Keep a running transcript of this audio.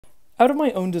out of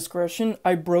my own discretion,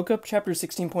 I broke up chapter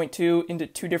 16.2 into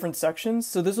two different sections,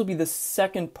 so this will be the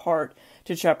second part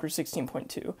to chapter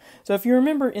 16.2. So if you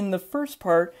remember, in the first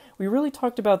part, we really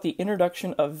talked about the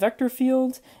introduction of vector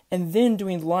fields and then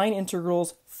doing line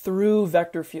integrals through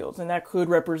vector fields, and that could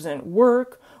represent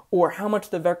work or how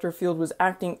much the vector field was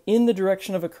acting in the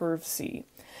direction of a curve C.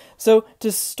 So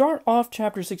to start off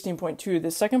chapter 16.2,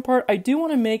 the second part, I do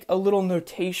want to make a little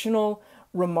notational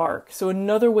remark. So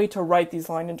another way to write these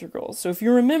line integrals. So if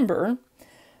you remember,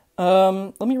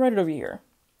 let me write it over here.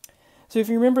 So if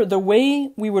you remember, the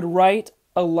way we would write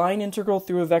a line integral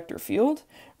through a vector field,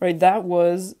 right, that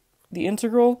was the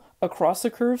integral across the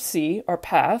curve C, our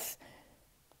path,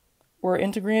 where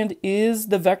integrand is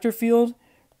the vector field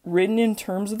written in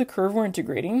terms of the curve we're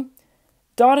integrating,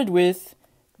 dotted with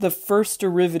the first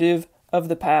derivative of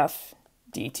the path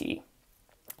dt.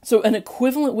 So an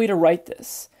equivalent way to write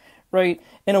this, right,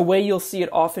 in a way you'll see it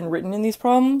often written in these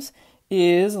problems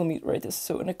is, let me write this,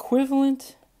 so an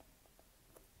equivalent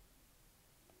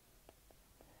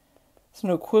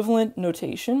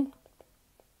notation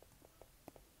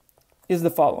is the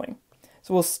following.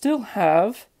 So we'll still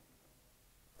have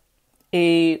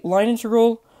a line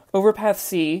integral over path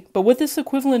C, but what this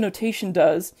equivalent notation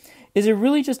does is it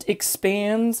really just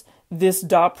expands this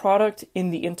dot product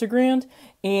in the integrand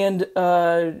and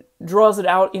draws it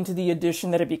out into the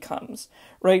addition that it becomes,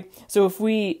 right? So if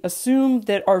we assume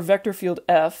that our vector field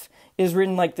F is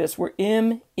written like this, where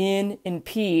M, N, and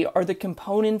P are the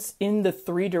components in the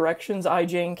three directions I,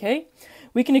 J, and K,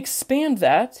 we can expand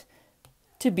that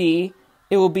to be,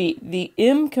 it will be the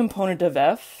M component of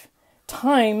F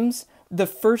times the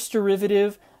first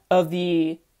derivative of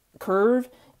the curve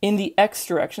in the x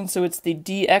direction, so it's the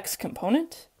dx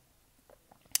component,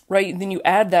 right? Then you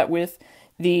add that with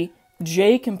the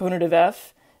j component of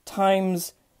f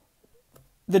times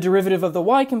the derivative of the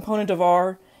y component of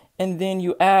r, and then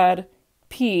you add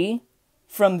p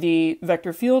from the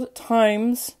vector field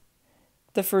times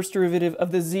the first derivative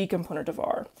of the z component of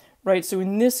r, right? So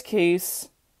in this case,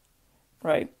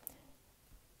 right,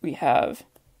 we have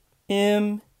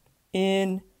m,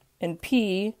 n, and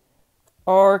p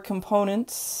are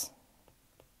components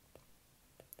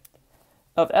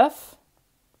of f,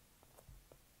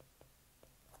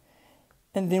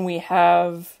 and then we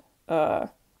have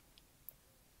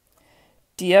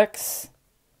dx,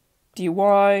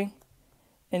 dy,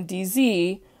 and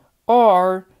dz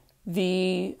are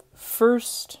the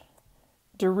first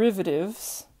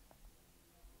derivatives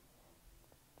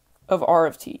of r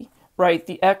of t, right?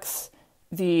 The x,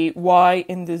 the y,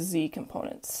 and the z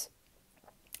components.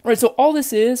 Right, so all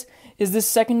this is this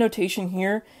second notation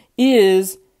here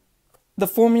is the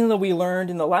formula we learned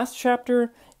in the last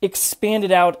chapter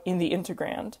expanded out in the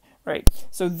integrand, right?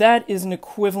 So that is an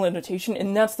equivalent notation,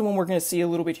 and that's the one we're going to see a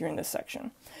little bit here in this section.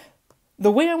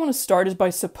 The way I want to start is by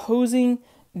supposing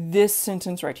this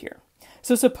sentence right here.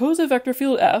 So suppose a vector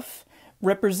field F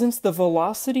represents the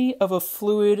velocity of a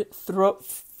fluid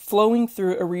flowing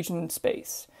through a region in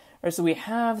space. Right, so we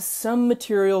have some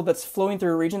material that's flowing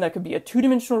through a region that could be a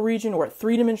two-dimensional region or a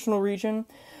three-dimensional region.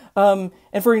 And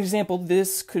for example,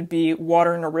 this could be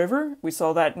water in a river. We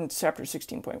saw that in chapter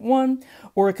 16.1.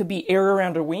 Or it could be air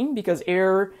around a wing, because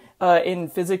air in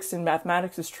physics and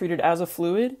mathematics is treated as a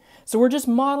fluid. So we're just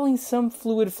modeling some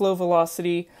fluid flow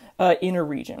velocity in a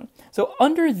region. So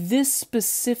under this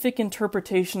specific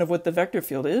interpretation of what the vector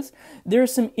field is, there are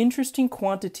some interesting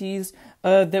quantities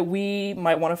that we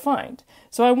might want to find.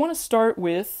 So I want to start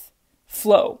with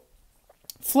flow.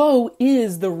 Flow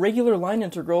is the regular line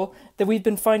integral that we've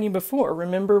been finding before.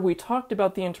 Remember, we talked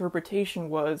about the interpretation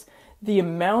was the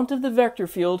amount of the vector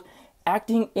field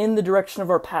acting in the direction of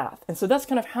our path. And so that's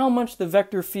kind of how much the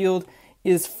vector field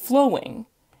is flowing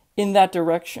in that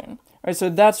direction. Right,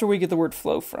 so that's where we get the word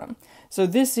flow from. So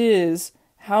this is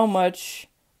how much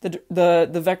the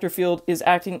vector field is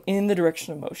acting in the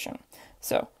direction of motion.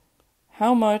 So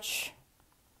how much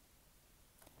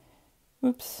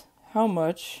F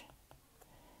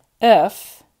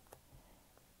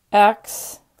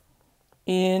acts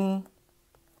in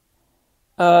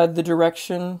the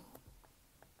direction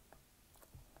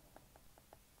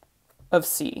of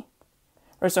C.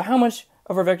 Right, so how much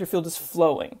of our vector field is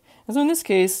flowing. And so in this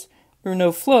case, we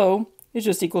know flow is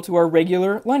just equal to our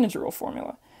regular line integral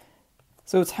formula.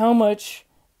 So it's how much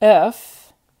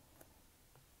F,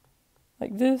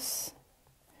 like this,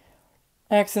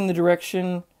 acts in the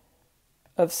direction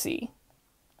of C.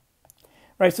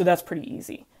 Right, so that's pretty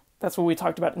easy. That's what we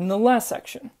talked about in the last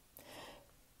section.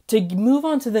 To move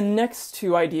on to the next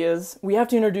two ideas, we have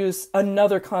to introduce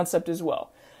another concept as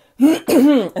well.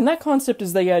 And that concept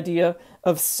is the idea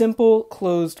of simple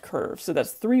closed curves. So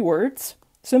that's three words.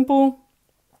 simple,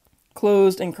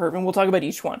 closed, and curve, and we'll talk about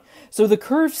each one. So the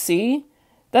curve C,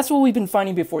 that's what we've been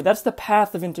finding before. That's the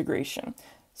path of integration.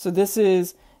 So this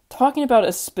is talking about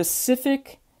a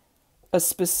specific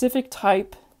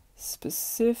type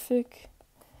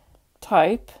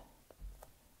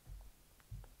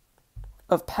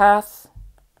of path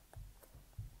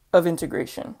of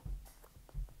integration.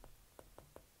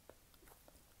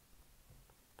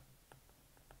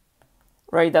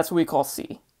 Right? That's what we call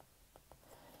C.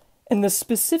 And the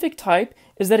specific type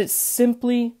is that it's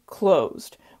simply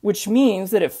closed, which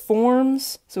means that it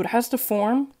forms, so it has to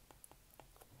form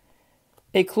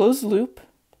a closed loop.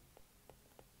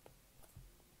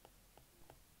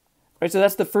 Right, so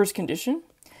that's the first condition.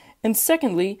 And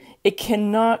secondly, it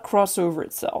cannot cross over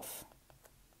itself.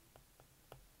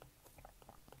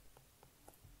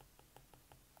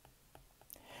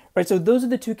 Right, so those are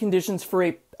the two conditions for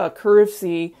a curve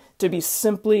C to be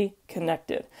simply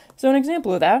connected. So an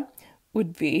example of that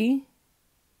would be,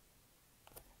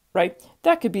 right,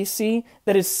 that could be C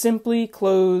that is simply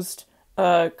closed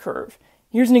curve.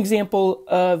 Here's an example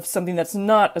of something that's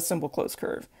not a simple closed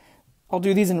curve. I'll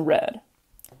do these in red.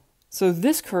 So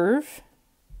this curve,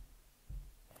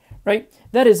 right,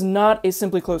 that is not a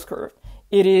simply closed curve.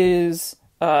 It is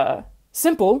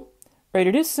simple, right?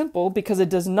 It is simple because it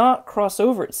does not cross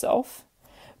over itself,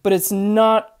 but it's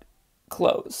not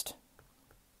closed.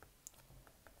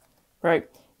 Right?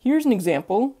 Here's an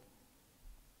example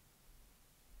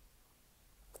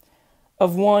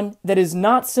of one that is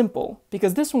not simple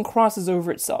because this one crosses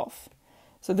over itself.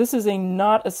 So this is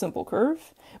not a simple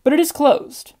curve, but it is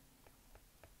closed.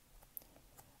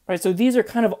 Right? So these are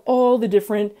kind of all the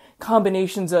different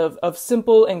combinations of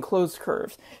simple and closed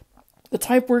curves. The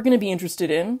type we're going to be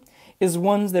interested in is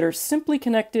ones that are simply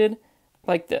connected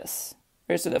like this.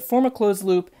 Right? So that form a closed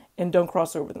loop and don't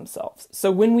cross over themselves.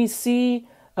 So when we see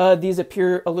these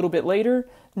appear a little bit later,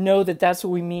 know that that's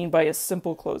what we mean by a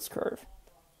simple closed curve.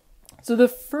 So the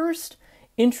first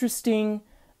interesting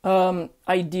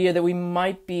idea that we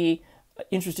might be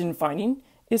interested in finding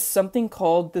is something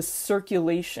called the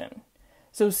circulation.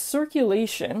 So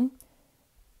circulation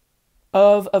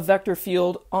of a vector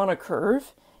field on a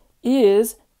curve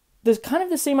is kind of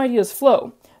the same idea as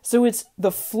flow. So it's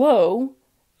the flow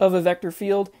of a vector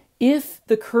field if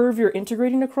the curve you're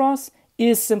integrating across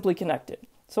is simply connected.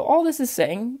 So all this is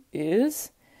saying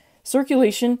is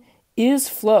circulation is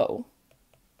flow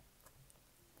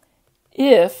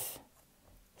if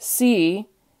C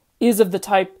is of the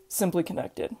type simply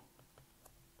connected.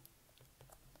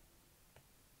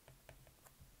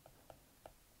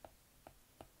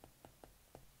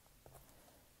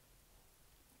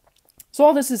 So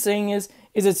all this is saying is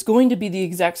it's going to be the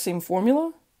exact same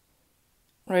formula,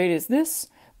 right, as this,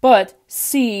 but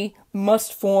C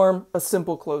must form a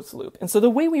simple closed loop. And so the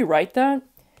way we write that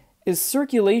is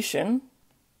circulation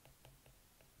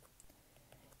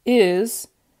is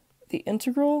the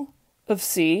integral of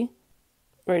C,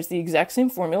 right, it's the exact same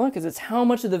formula because it's how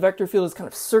much of the vector field is kind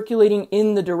of circulating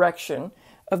in the direction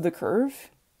of the curve.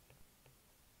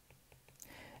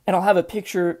 And I'll have a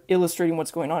picture illustrating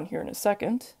what's going on here in a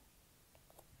second.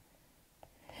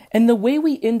 And the way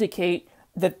we indicate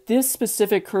that this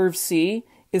specific curve C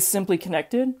is simply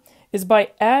connected is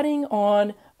by adding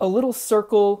on a little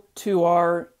circle to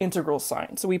our integral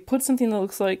sign. So we put something that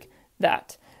looks like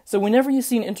that. So whenever you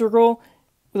see an integral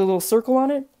with a little circle on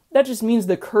it, that just means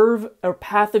the curve or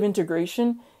path of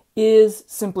integration is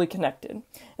simply connected.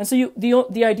 And so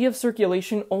the idea of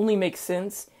circulation only makes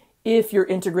sense if you're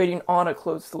integrating on a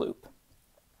closed loop.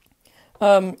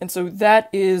 And so that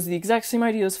is the exact same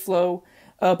idea as flow,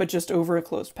 but just over a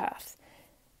closed path.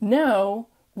 Now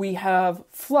we have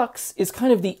flux is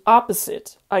kind of the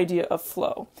opposite idea of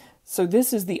flow. So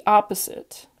this is the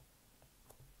opposite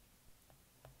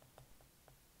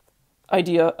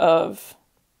idea of,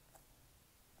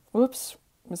 whoops,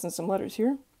 missing some letters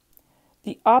here.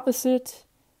 The opposite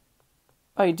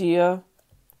idea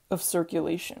of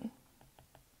circulation.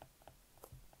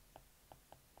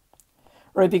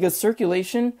 Right, because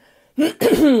circulation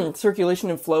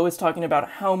and flow is talking about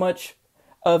how much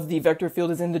of the vector field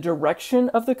is in the direction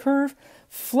of the curve.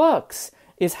 Flux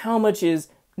is how much is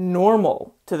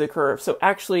normal to the curve, so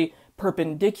actually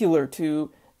perpendicular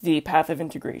to the path of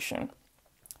integration.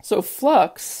 So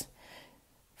flux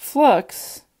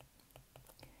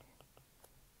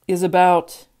is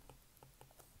about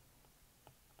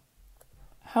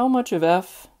how much of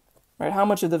F, right, how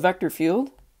much of the vector field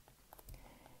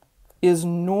is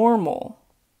normal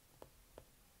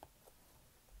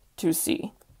to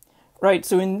C. Right,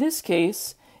 so in this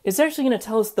case, it's actually going to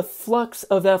tell us the flux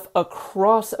of F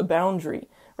across a boundary,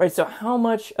 right? So how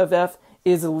much of F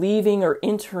is leaving or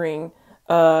entering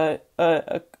a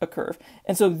curve.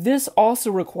 And so this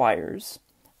also requires,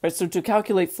 right, so to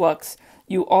calculate flux,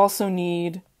 you also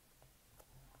need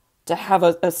to have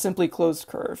a simply closed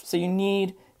curve. So you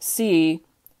need C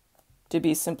to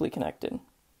be simply connected.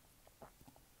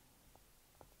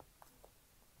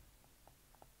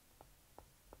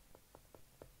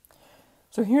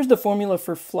 So here's the formula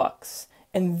for flux.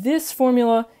 And this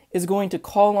formula is going to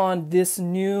call on this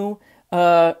new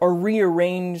or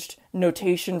rearranged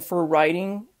notation for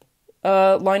writing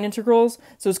line integrals.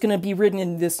 So it's going to be written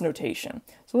in this notation.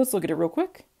 So let's look at it real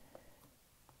quick.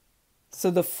 So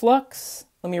the flux,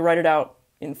 let me write it out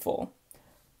in full.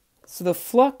 So the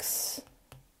flux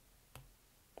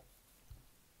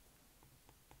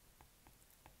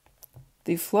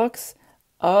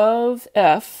of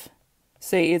F,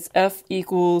 say it's F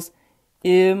equals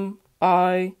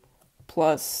mi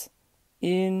plus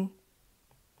in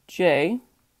J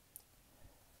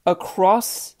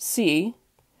across C,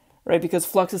 right? Because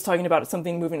flux is talking about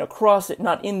something moving across it,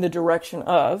 not in the direction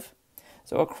of.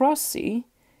 So across C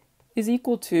is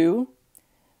equal to,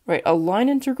 right, a line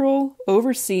integral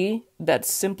over C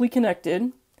that's simply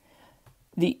connected,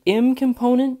 the m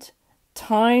component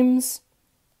times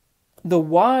the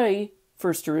y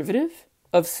first derivative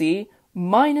of C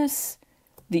minus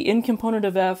the n component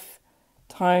of F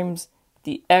times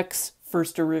the x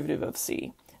first derivative of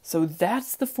C. So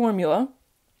that's the formula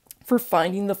for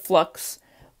finding the flux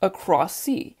across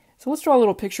C. So let's draw a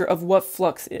little picture of what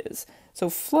flux is. So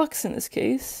flux in this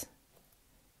case,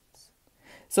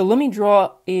 so let me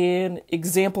draw an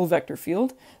example vector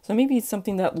field. So maybe it's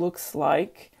something that looks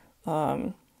like,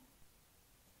 maybe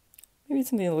it's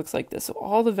something that looks like this. So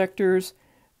all the vectors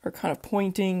are kind of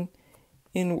pointing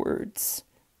inwards,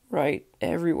 right,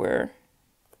 everywhere.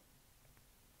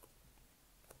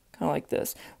 Kind of like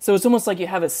this. So it's almost like you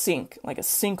have a sink, like a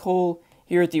sinkhole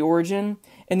here at the origin,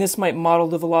 and this might model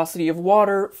the velocity of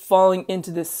water falling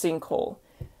into this sinkhole.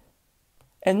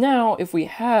 And now if we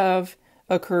have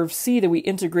a curve C that we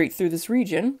integrate through this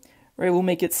region, right, we'll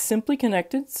make it simply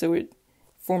connected, so it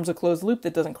forms a closed loop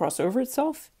that doesn't cross over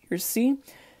itself. Here's C.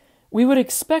 We would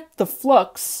expect the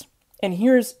flux, and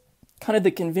here's kind of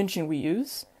the convention we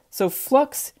use. So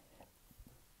flux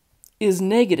is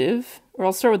negative, or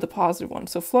I'll start with the positive one.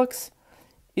 So flux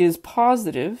is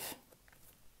positive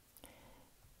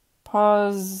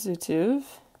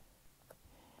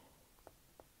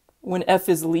when F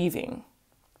is leaving.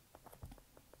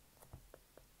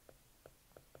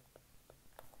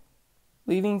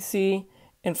 Leaving C,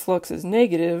 and flux is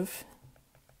negative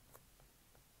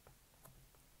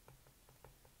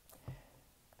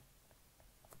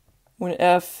when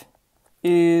F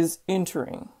is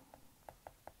entering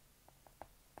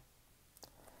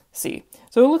C.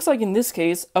 So it looks like in this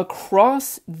case,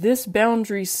 across this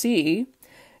boundary C,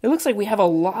 it looks like we have a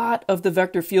lot of the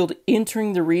vector field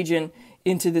entering the region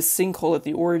into this sinkhole at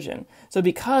the origin. So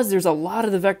because there's a lot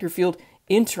of the vector field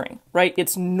entering, right,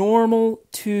 it's normal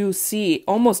to C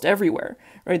almost everywhere,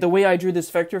 right? The way I drew this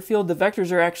vector field, the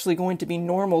vectors are actually going to be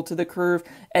normal to the curve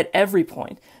at every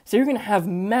point. So you're going to have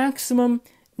maximum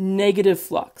negative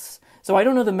flux. So I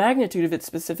don't know the magnitude of it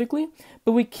specifically,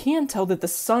 but we can tell that the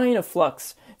sign of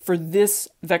flux for this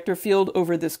vector field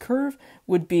over this curve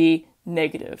would be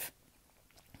negative.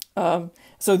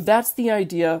 So that's the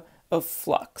idea of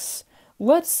flux.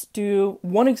 Let's do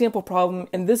one example problem,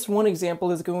 and this one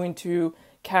example is going to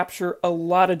capture a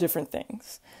lot of different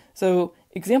things. So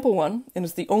example one, and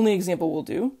it's the only example we'll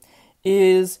do,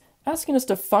 is asking us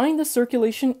to find the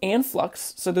circulation and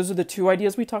flux, so those are the two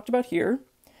ideas we talked about here,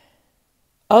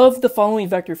 of the following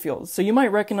vector fields. So you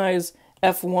might recognize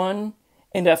F1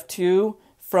 and F2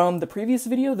 from the previous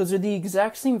video. Those are the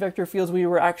exact same vector fields we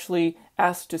were actually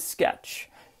asked to sketch.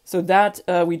 So that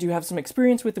we do have some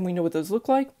experience with, and we know what those look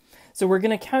like. So we're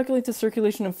going to calculate the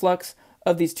circulation and flux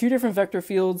of these two different vector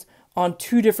fields on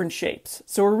two different shapes.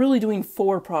 So we're really doing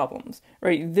four problems,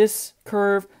 right? This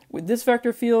curve with this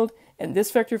vector field, and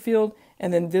this vector field,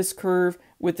 and then this curve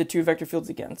with the two vector fields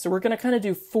again. So we're going to kind of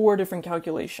do four different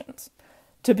calculations.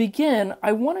 To begin,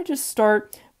 I want to just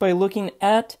start by looking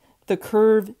at the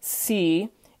curve C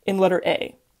in letter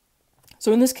A.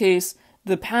 So in this case,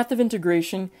 the path of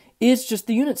integration is just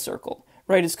the unit circle,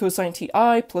 right? It's cosine ti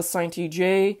plus sine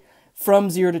tj from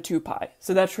 0 to 2 pi.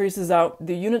 So that traces out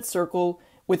the unit circle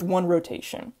with one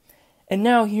rotation. And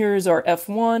now here's our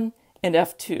F1 and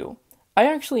F2. I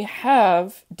actually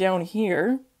have down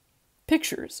here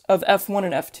pictures of F1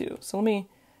 and F2. So let me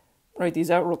write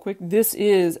these out real quick. This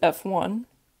is F1.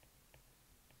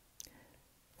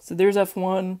 So there's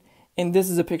F1, and this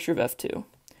is a picture of F2.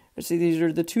 So these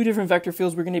are the two different vector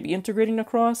fields we're going to be integrating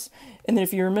across. And then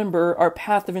if you remember, our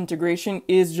path of integration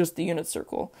is just the unit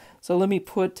circle. So let me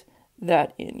put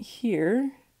that in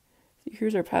here. So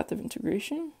here's our path of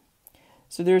integration.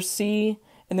 So there's C,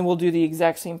 and then we'll do the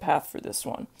exact same path for this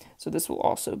one. So this will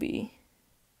also be,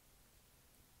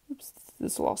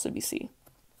 C.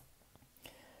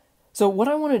 So what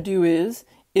I want to do is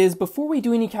before we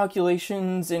do any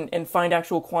calculations and find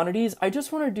actual quantities, I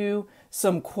just want to do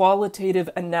some qualitative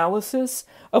analysis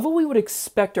of what we would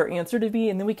expect our answer to be,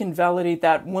 and then we can validate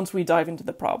that once we dive into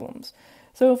the problems.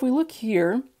 So if we look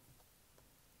here,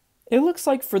 it looks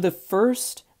like for the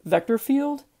first vector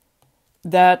field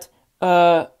that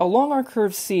along our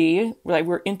curve C, like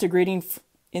we're integrating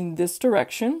in this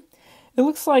direction, it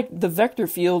looks like the vector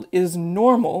field is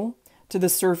normal to the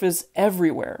surface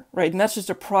everywhere, right? And that's just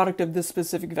a product of this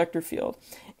specific vector field.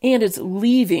 And it's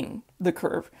leaving the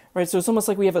curve, right? So it's almost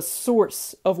like we have a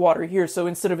source of water here. So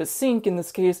instead of a sink, in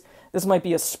this case, this might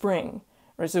be a spring,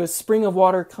 right? So a spring of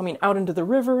water coming out into the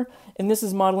river, and this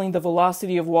is modeling the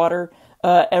velocity of water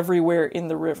everywhere in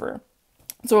the river.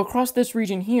 So across this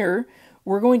region here,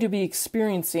 we're going to be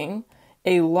experiencing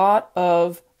a lot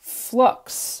of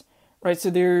flux, right? So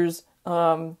there's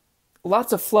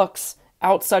lots of flux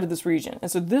outside of this region.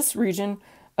 And so this region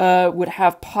would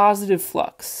have positive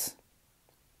flux.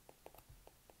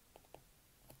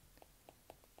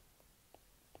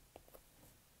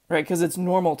 Right, because it's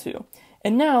normal to.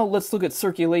 And now let's look at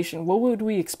circulation. What would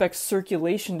we expect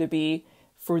circulation to be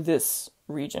for this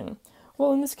region?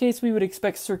 Well, in this case, we would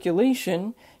expect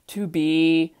circulation to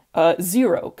be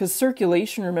 0, because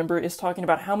circulation, remember, is talking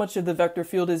about how much of the vector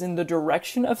field is in the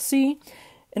direction of C.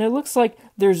 And it looks like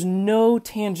there's no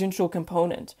tangential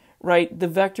component, right? The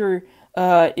vector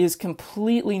is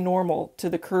completely normal to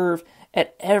the curve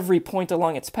at every point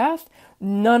along its path.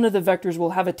 None of the vectors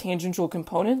will have a tangential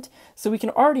component. So we can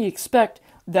already expect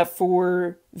that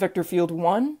for vector field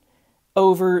 1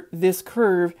 over this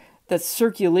curve, that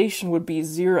circulation would be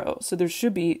 0. So there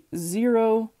should be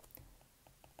 0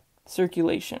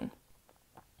 circulation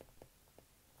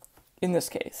in this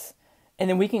case. And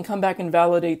then we can come back and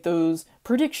validate those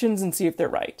predictions and see if they're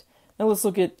right. Now let's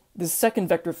look at the second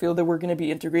vector field that we're going to be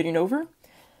integrating over.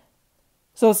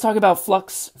 So let's talk about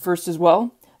flux first as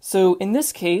well. So in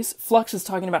this case, flux is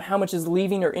talking about how much is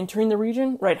leaving or entering the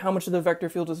region, right? How much of the vector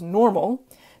field is normal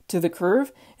to the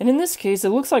curve. And in this case, it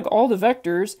looks like all the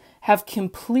vectors have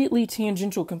completely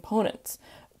tangential components.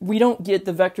 We don't get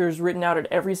the vectors written out at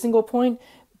every single point,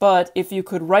 but if you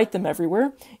could write them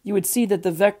everywhere, you would see that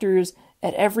the vectors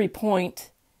at every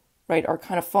point, right, are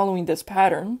kind of following this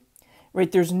pattern,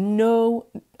 right? There's no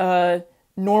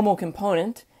normal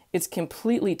component. It's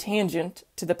completely tangent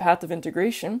to the path of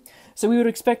integration. So we would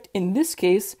expect in this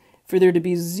case for there to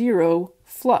be 0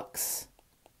 flux,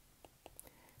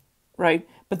 right?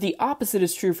 But the opposite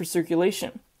is true for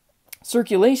circulation.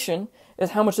 Circulation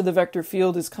is how much of the vector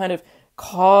field is kind of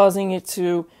causing it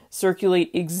to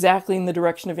circulate exactly in the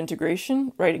direction of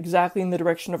integration, right? Exactly in the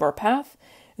direction of our path.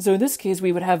 And so in this case,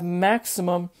 we would have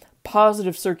maximum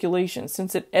positive circulation,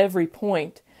 since at every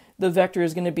point, the vector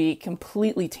is going to be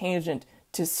completely tangent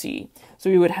to C. So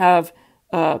we would have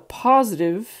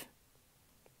positive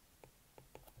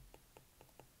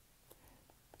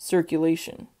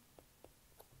circulation.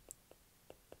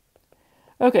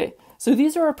 Okay, so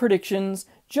these are our predictions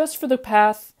just for the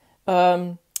path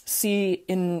C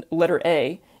in letter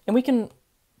A, and we can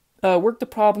work the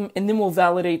problem, and then we'll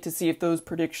validate to see if those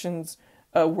predictions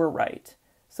were right.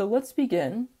 So let's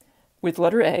begin with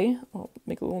letter A. I'll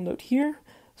make a little note here.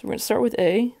 So we're going to start with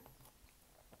A.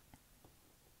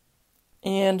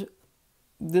 And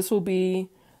this will be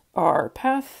our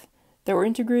path that we're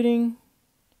integrating,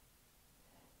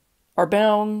 our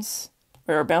bounds,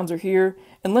 where our bounds are here.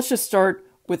 And let's just start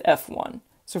with F1.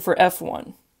 So for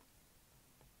F1,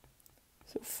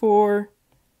 so for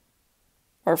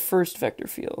our first vector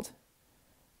field,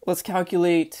 let's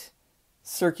calculate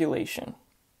circulation.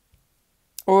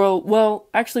 Or, well,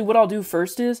 actually what I'll do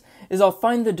first is I'll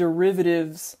find the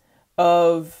derivatives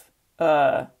of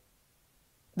our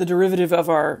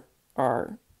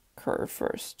curve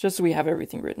first, just so we have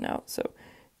everything written out. So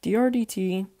dr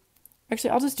dt, actually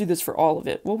I'll just do this for all of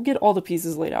it. We'll get all the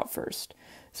pieces laid out first.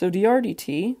 So dr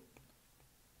dt,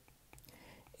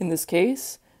 in this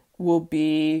case, will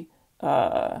be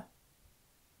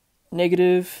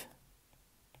negative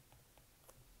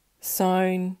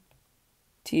sine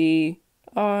t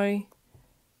I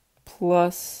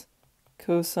plus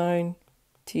cosine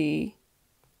t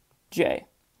j.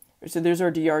 So there's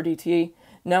our dr dt.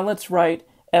 Now let's write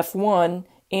f1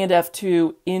 and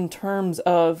f2 in terms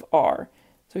of r.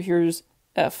 So here's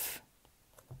f1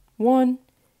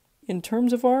 in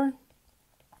terms of r.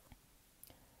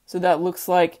 So that looks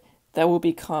like that will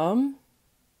become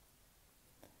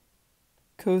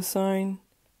cosine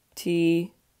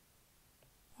t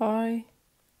I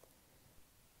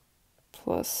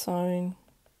plus sine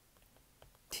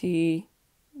t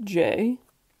j.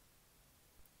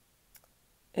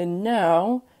 And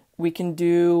now we can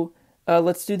do,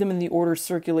 let's do them in the order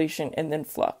circulation and then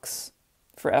flux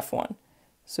for F1.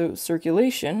 So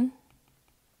circulation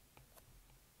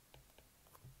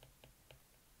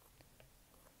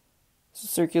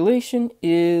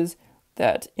is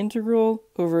that integral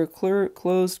over a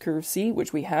closed curve C,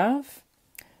 which we have,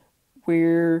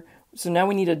 so now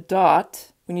we need a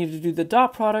dot. We need to do the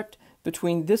dot product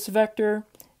between this vector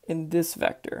and this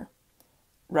vector,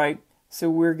 right? So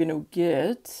we're going to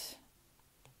get,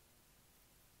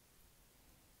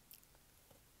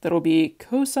 that'll be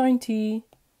cosine t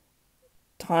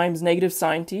times negative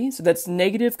sine t. So that's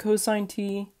negative cosine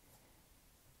t.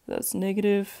 That's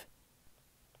negative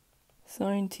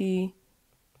sine t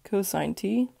cosine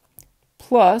t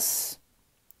plus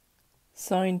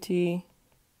sine t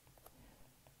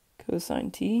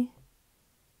cosine t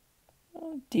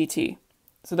dt.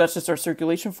 So that's just our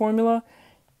circulation formula.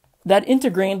 That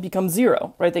integrand becomes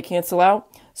 0, right? They cancel out.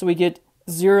 So we get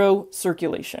 0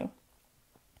 circulation.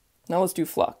 Now let's do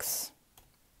flux.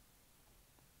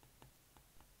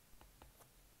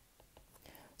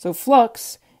 So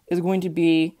flux is going to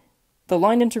be the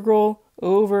line integral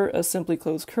over a simply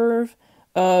closed curve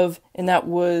of, and that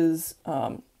was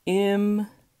m,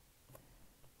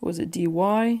 was it dy?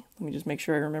 Let me just make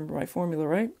sure I remember my formula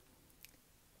right.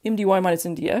 M dy minus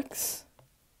n dx.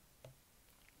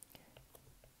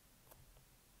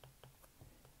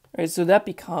 All right, so that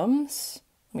becomes,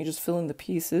 let me just fill in the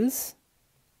pieces.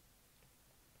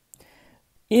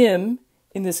 M,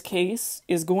 in this case,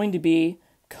 is going to be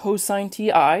cosine ti,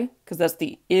 because that's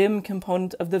the m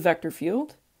component of the vector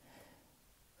field.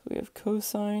 So we have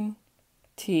cosine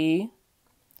t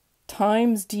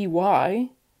times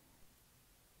dy,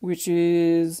 which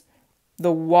is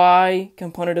the y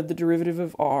component of the derivative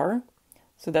of r.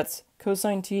 So that's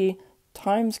cosine t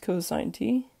times cosine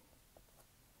t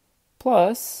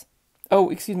plus,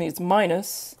 it's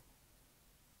minus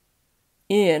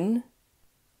n,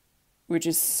 which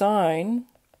is sine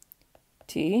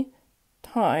t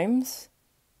times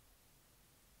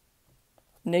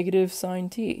negative sine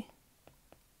t.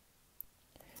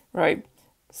 Right,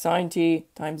 sine t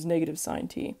times negative sine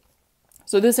t.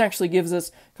 So this actually gives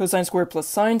us cosine squared plus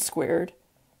sine squared,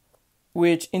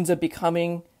 which ends up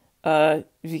becoming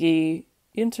the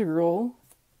integral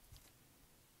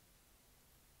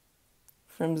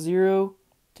from 0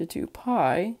 to 2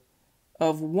 pi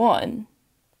of 1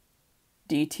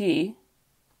 dt,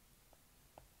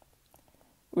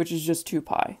 which is just 2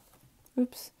 pi.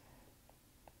 Oops.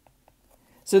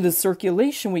 So the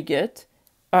circulation we get,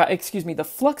 the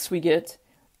flux we get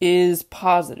is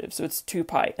positive, so it's 2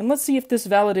 pi. And let's see if this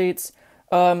validates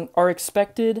our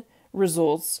expected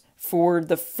results for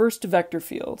the first vector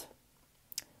field.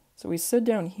 So we said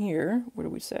down here, what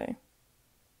did we say?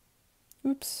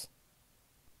 Oops.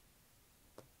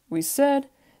 We said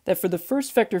that for the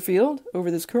first vector field over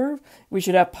this curve, we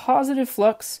should have positive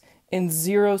flux and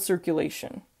 0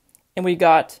 circulation. And we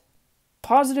got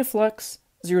positive flux,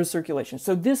 0 circulation.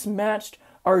 So this matched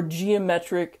our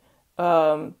geometric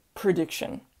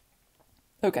prediction.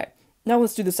 Okay, now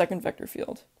let's do the second vector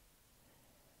field.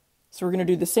 So we're going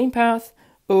to do the same path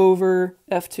over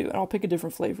F2, and I'll pick a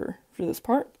different flavor for this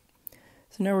part.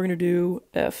 So now we're going to do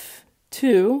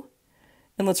F2,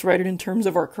 and let's write it in terms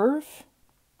of our curve.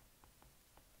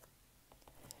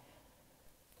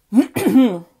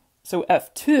 So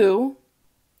F2,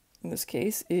 in this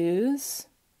case, is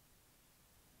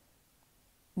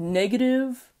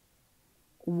negative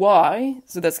y,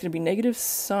 so that's going to be negative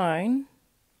sine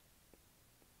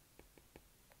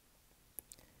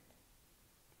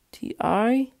ti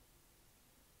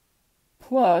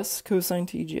plus cosine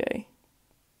tj.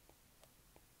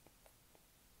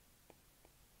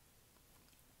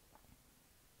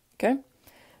 Okay,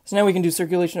 so now we can do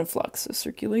circulation and flux. So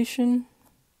circulation,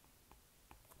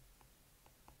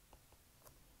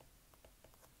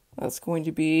 that's going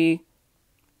to be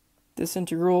this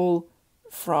integral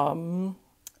from,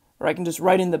 or I can just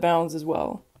write in the bounds as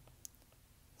well.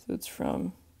 So it's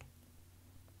from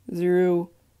 0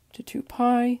 to 2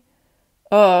 pi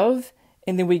of,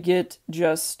 and then we get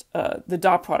just the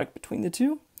dot product between the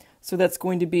two. So that's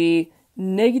going to be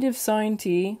negative sine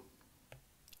t,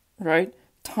 right,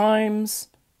 times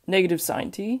negative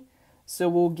sine t. So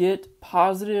we'll get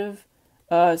positive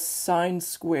sine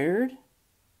squared.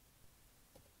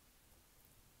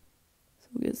 So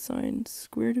we'll get sine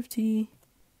squared of t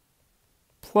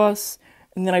plus,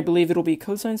 and then I believe it'll be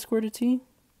cosine squared of t.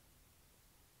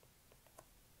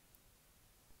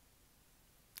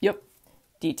 Yep,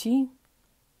 dt,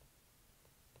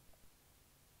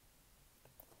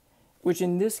 which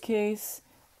in this case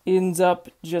ends up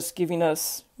just giving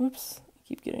us, whoops, I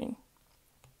keep getting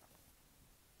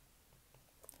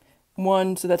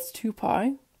 1, so that's 2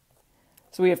 pi.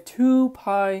 So we have 2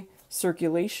 pi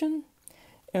circulation,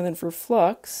 and then for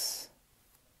flux,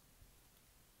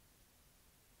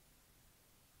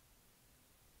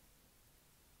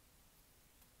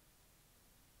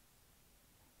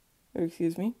 or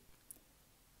excuse me,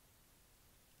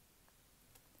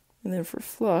 and then for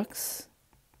flux,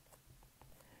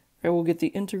 right, we'll get the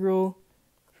integral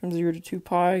from 0 to 2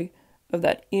 pi of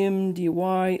that m dy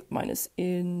minus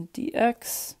n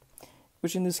dx,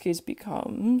 which in this case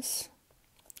becomes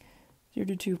 0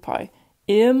 to 2 pi.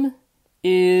 M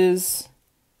is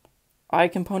I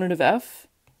component of f,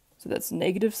 so that's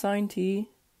negative sine t,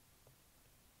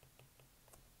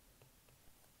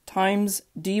 times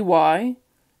dy,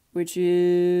 which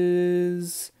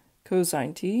is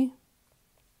cosine t,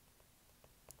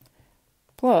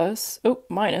 plus,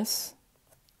 minus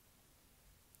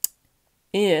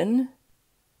n,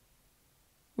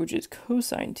 which is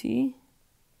cosine t,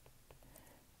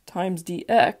 times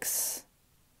dx,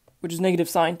 which is negative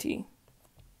sine t.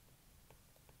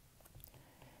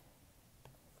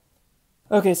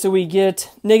 Okay, so we get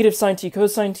negative sine t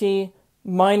cosine t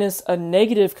minus a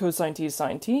negative cosine t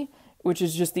sine t, which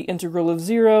is just the integral of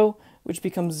 0, which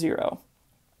becomes 0.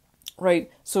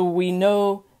 Right, so we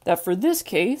know that for this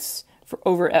case, for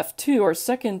over F2, our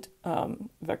second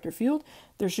vector field,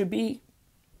 there should be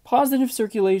positive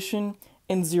circulation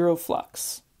and 0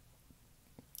 flux,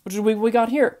 which is what we got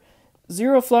here.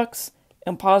 0 flux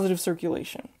and positive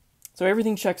circulation. So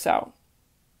everything checks out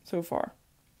so far.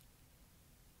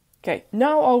 Okay,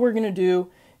 now all we're going to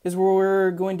do is we're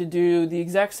going to do the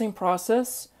exact same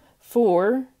process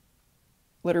for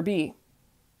letter B.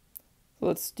 So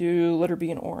let's do letter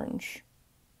B in orange.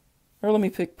 Or let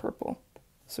me pick purple,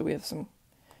 so we have some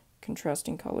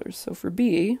contrasting colors. So for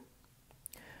B,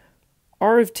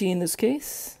 R of t in this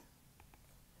case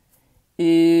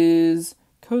is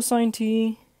cosine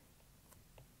t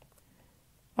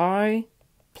I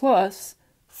plus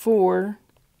 4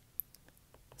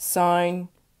 sine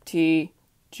t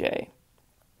j.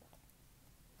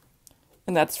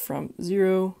 And that's from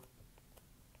 0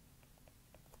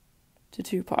 to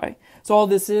 2 pi. So all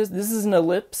this is an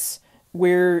ellipse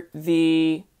where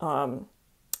the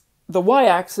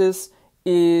y-axis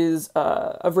is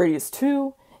of radius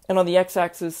 2, and on the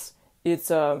x-axis it's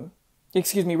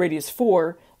radius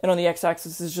 4, and on the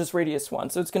x-axis is just radius 1.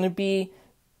 So it's going to be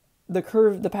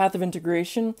the path of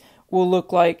integration will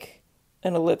look like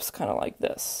an ellipse, kind of like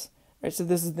this. Right, so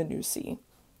this is the new C.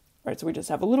 Right, so we just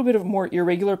have a little bit of a more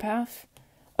irregular path,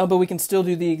 but we can still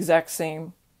do the exact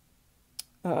same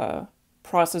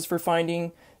process for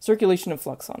finding circulation and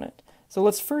flux on it. So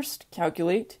let's first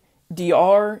calculate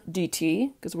dr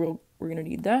dt, because we're going to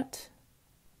need that.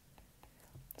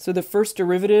 So the first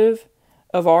derivative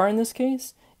of r in this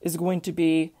case is going to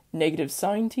be negative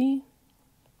sine t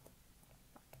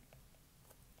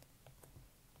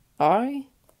I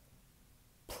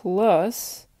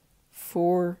plus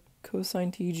 4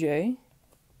 cosine tj.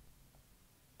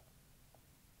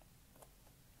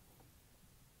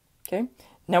 Okay,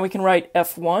 now we can write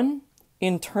f1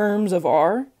 in terms of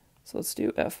r. So let's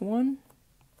do f1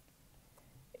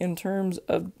 in terms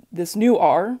of this new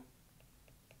r.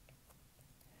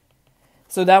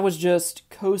 So that was just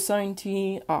cosine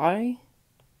t I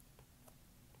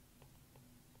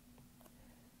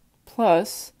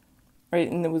plus, right,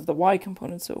 and it was the y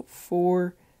component, so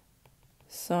 4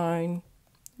 sine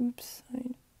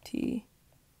t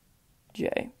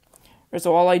j. Right,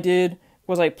 so all I did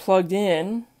was I plugged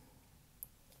in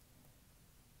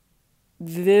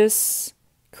this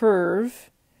curve,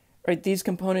 right, these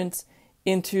components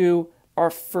into our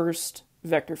first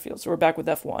vector field. So we're back with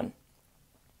F1.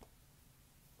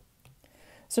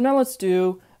 So now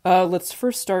let's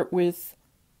first start with,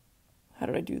 how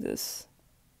did I do this?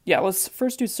 Yeah, let's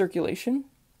first do circulation.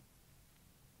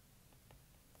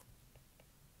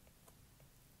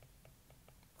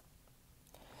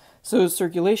 So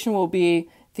circulation will be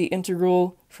the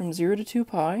integral from 0 to 2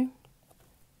 pi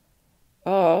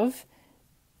of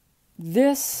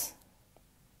this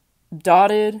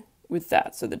dotted with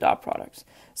that, so the dot products.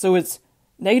 So it's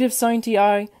negative sine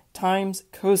ti times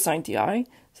cosine ti,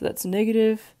 so that's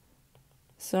negative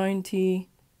sine t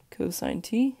cosine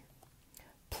t,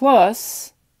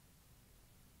 plus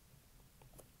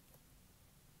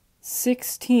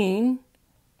 16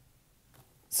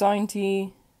 sine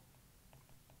t,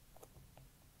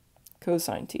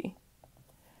 cosine t.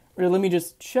 Or let me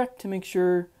just check to make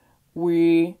sure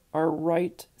we are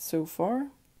right so far.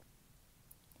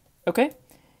 Okay,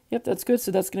 yep, that's good.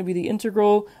 So that's going to be the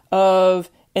integral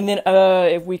of, and then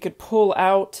if we could pull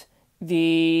out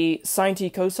the sine t,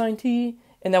 cosine t,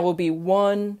 and that will be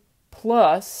 1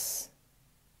 plus,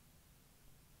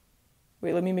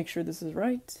 wait, let me make sure this is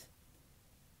right.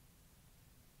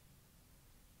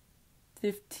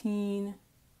 15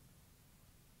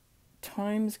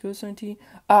 times cosine t.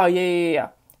 Ah, yeah.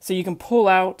 So you can pull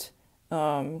out,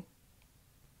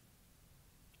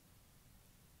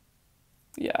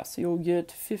 yeah, so you'll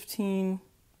get 15,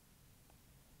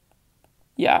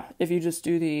 yeah, if you just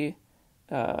do the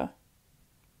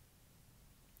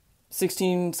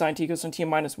 16 sine t cosine t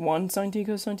minus 1 sine t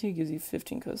cosine t gives you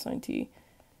 15 cosine t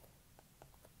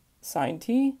sine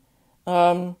t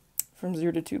from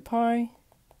 0 to 2 pi,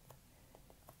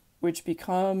 which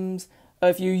becomes,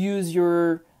 if you use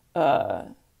your,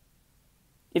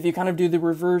 if you kind of do the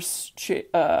reverse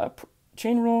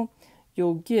chain rule,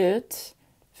 you'll get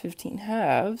 15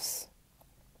 halves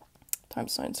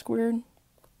times sine squared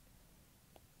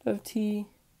of t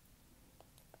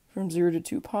from 0 to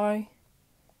 2 pi,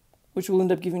 which will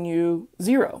end up giving you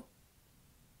 0. All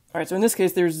right, so in this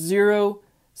case, there's 0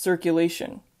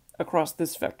 circulation across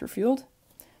this vector field.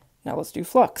 Now let's do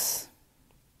flux.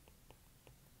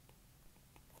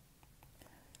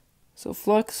 So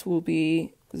flux will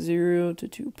be 0 to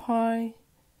 2 pi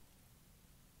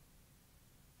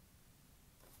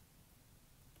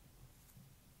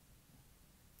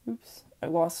oops, I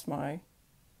lost my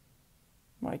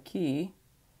key.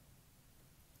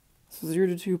 So 0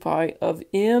 to 2 pi of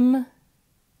m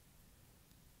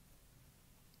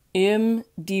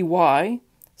dy,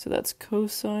 so that's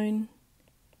cosine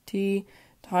t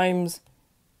times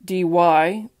dy,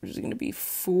 which is going to be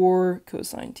 4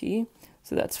 cosine t.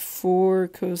 So that's 4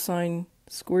 cosine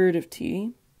squared of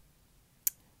t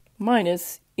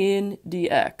minus n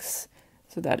dx.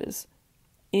 So that is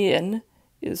n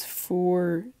is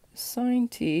 4 sine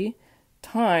t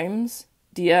times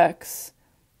dx,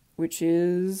 which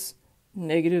is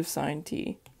negative sine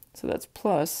t. So that's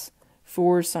plus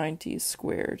 4 sine t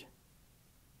squared.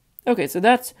 Okay, so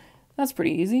that's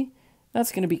pretty easy.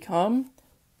 That's going to become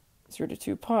 0 to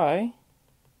 2 pi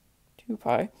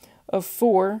of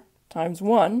 4 times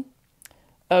 1,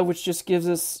 which just gives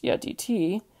us,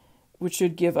 dt, which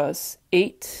should give us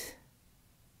 8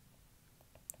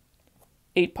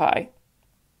 pi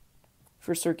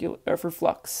for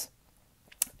flux.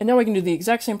 And now we can do the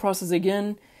exact same process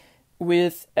again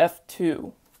with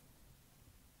F2.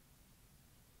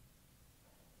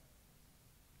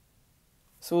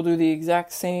 So we'll do the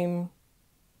exact same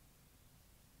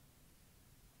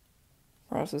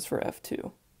process for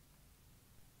F2.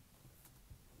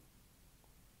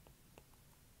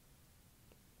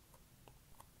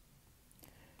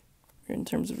 In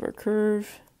terms of our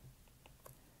curve.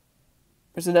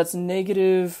 So that's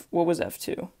negative, what was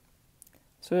F2?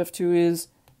 So F2 is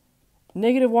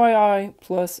negative yi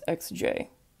plus xj.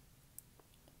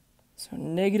 So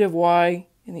negative y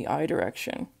in the I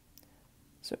direction.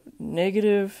 So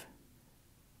negative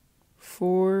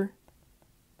 4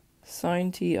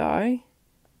 sine ti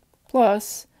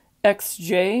plus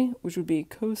xj, which would be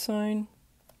cosine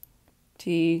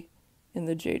t in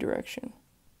the j direction.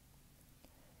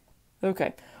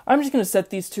 Okay, I'm just going to set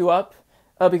these two up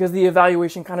because the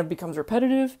evaluation kind of becomes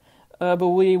repetitive, but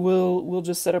we'll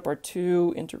just set up our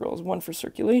two integrals, one for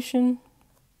circulation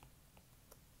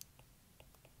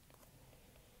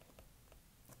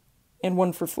and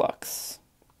one for flux.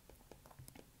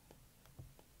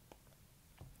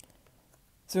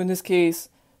 So in this case,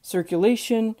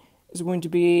 circulation is going to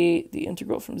be the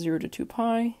integral from 0 to 2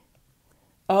 pi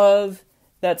of,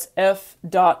 that's f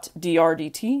dot dr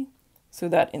dt. So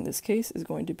that in this case is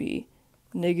going to be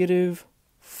negative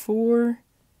 4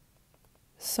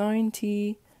 sine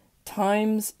t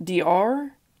times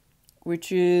dr,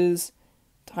 which is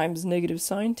times negative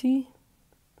sine t,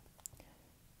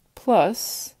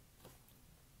 plus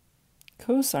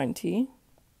cosine t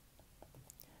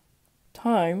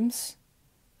times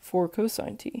 4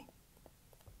 cosine t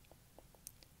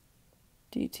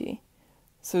dt.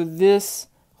 So this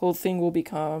whole thing will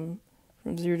become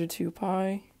from 0 to 2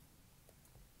 pi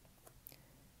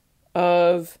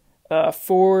of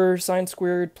 4 sine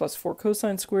squared plus 4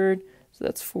 cosine squared. So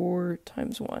that's 4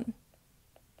 times 1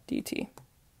 dt.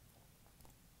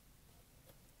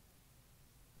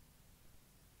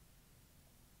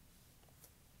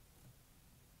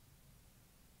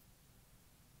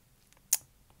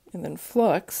 And then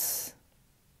flux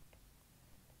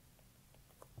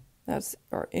That's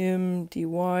our m dy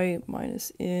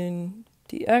minus n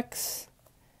dx.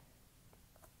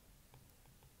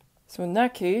 So in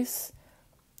that case,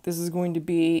 this is going to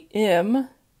be m,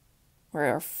 or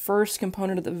our first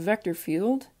component of the vector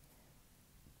field,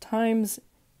 times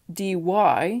dy.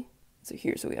 So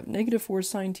here, so we have negative 4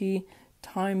 sine t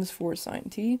times 4 sine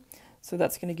t. So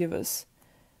that's going to give us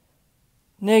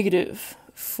negative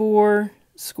 4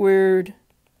 squared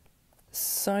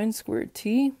sine squared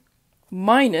t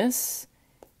minus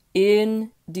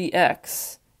n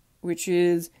dx, which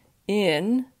is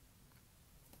n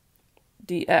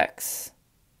dx.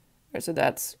 All right, so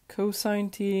that's cosine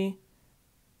t.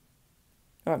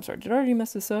 Oh, I'm sorry, did I already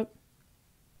mess this up?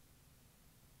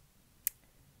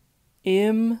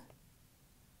 M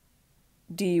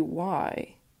dy.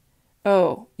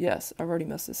 Oh, yes, I've already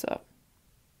messed this up.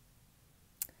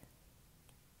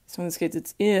 So in this case,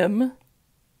 it's m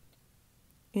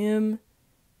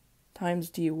times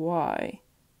dy.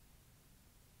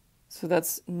 So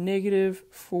that's negative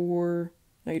 4,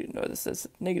 this is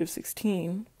negative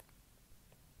 16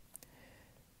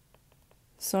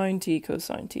 sine t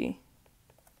cosine t.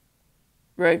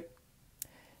 Right?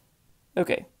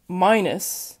 Okay,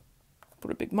 minus,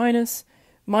 put a big minus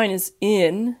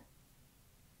n,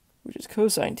 which is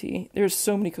cosine t. There's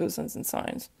so many cosines and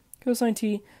sines. Cosine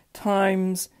t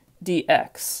times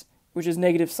dx, which is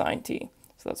negative sine t.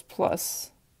 So that's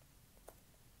plus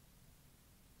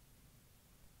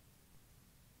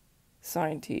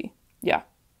sine t. Yeah.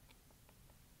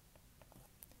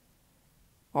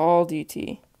 All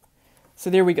dt. So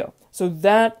there we go. So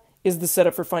that is the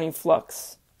setup for finding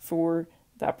flux for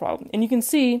that problem. And you can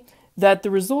see that the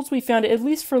results we found, at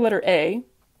least for letter A,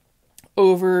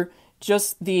 over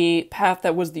just the path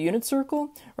that was the unit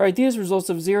circle, right? These results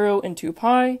of 0 and 2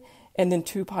 pi, and then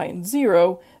 2 pi and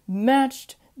 0,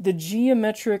 matched the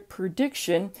geometric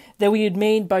prediction that we had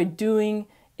made by doing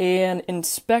an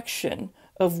inspection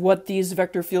of what these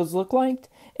vector fields look like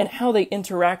and how they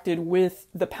interacted with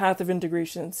the path of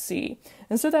integration C.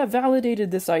 And so that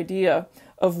validated this idea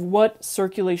of what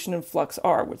circulation and flux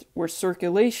are, where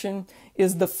circulation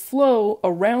is the flow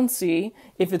around C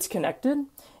if it's connected,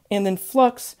 and then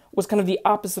flux was kind of the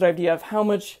opposite idea of how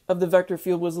much of the vector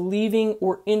field was leaving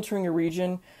or entering a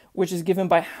region, which is given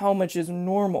by how much is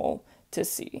normal to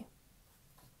C.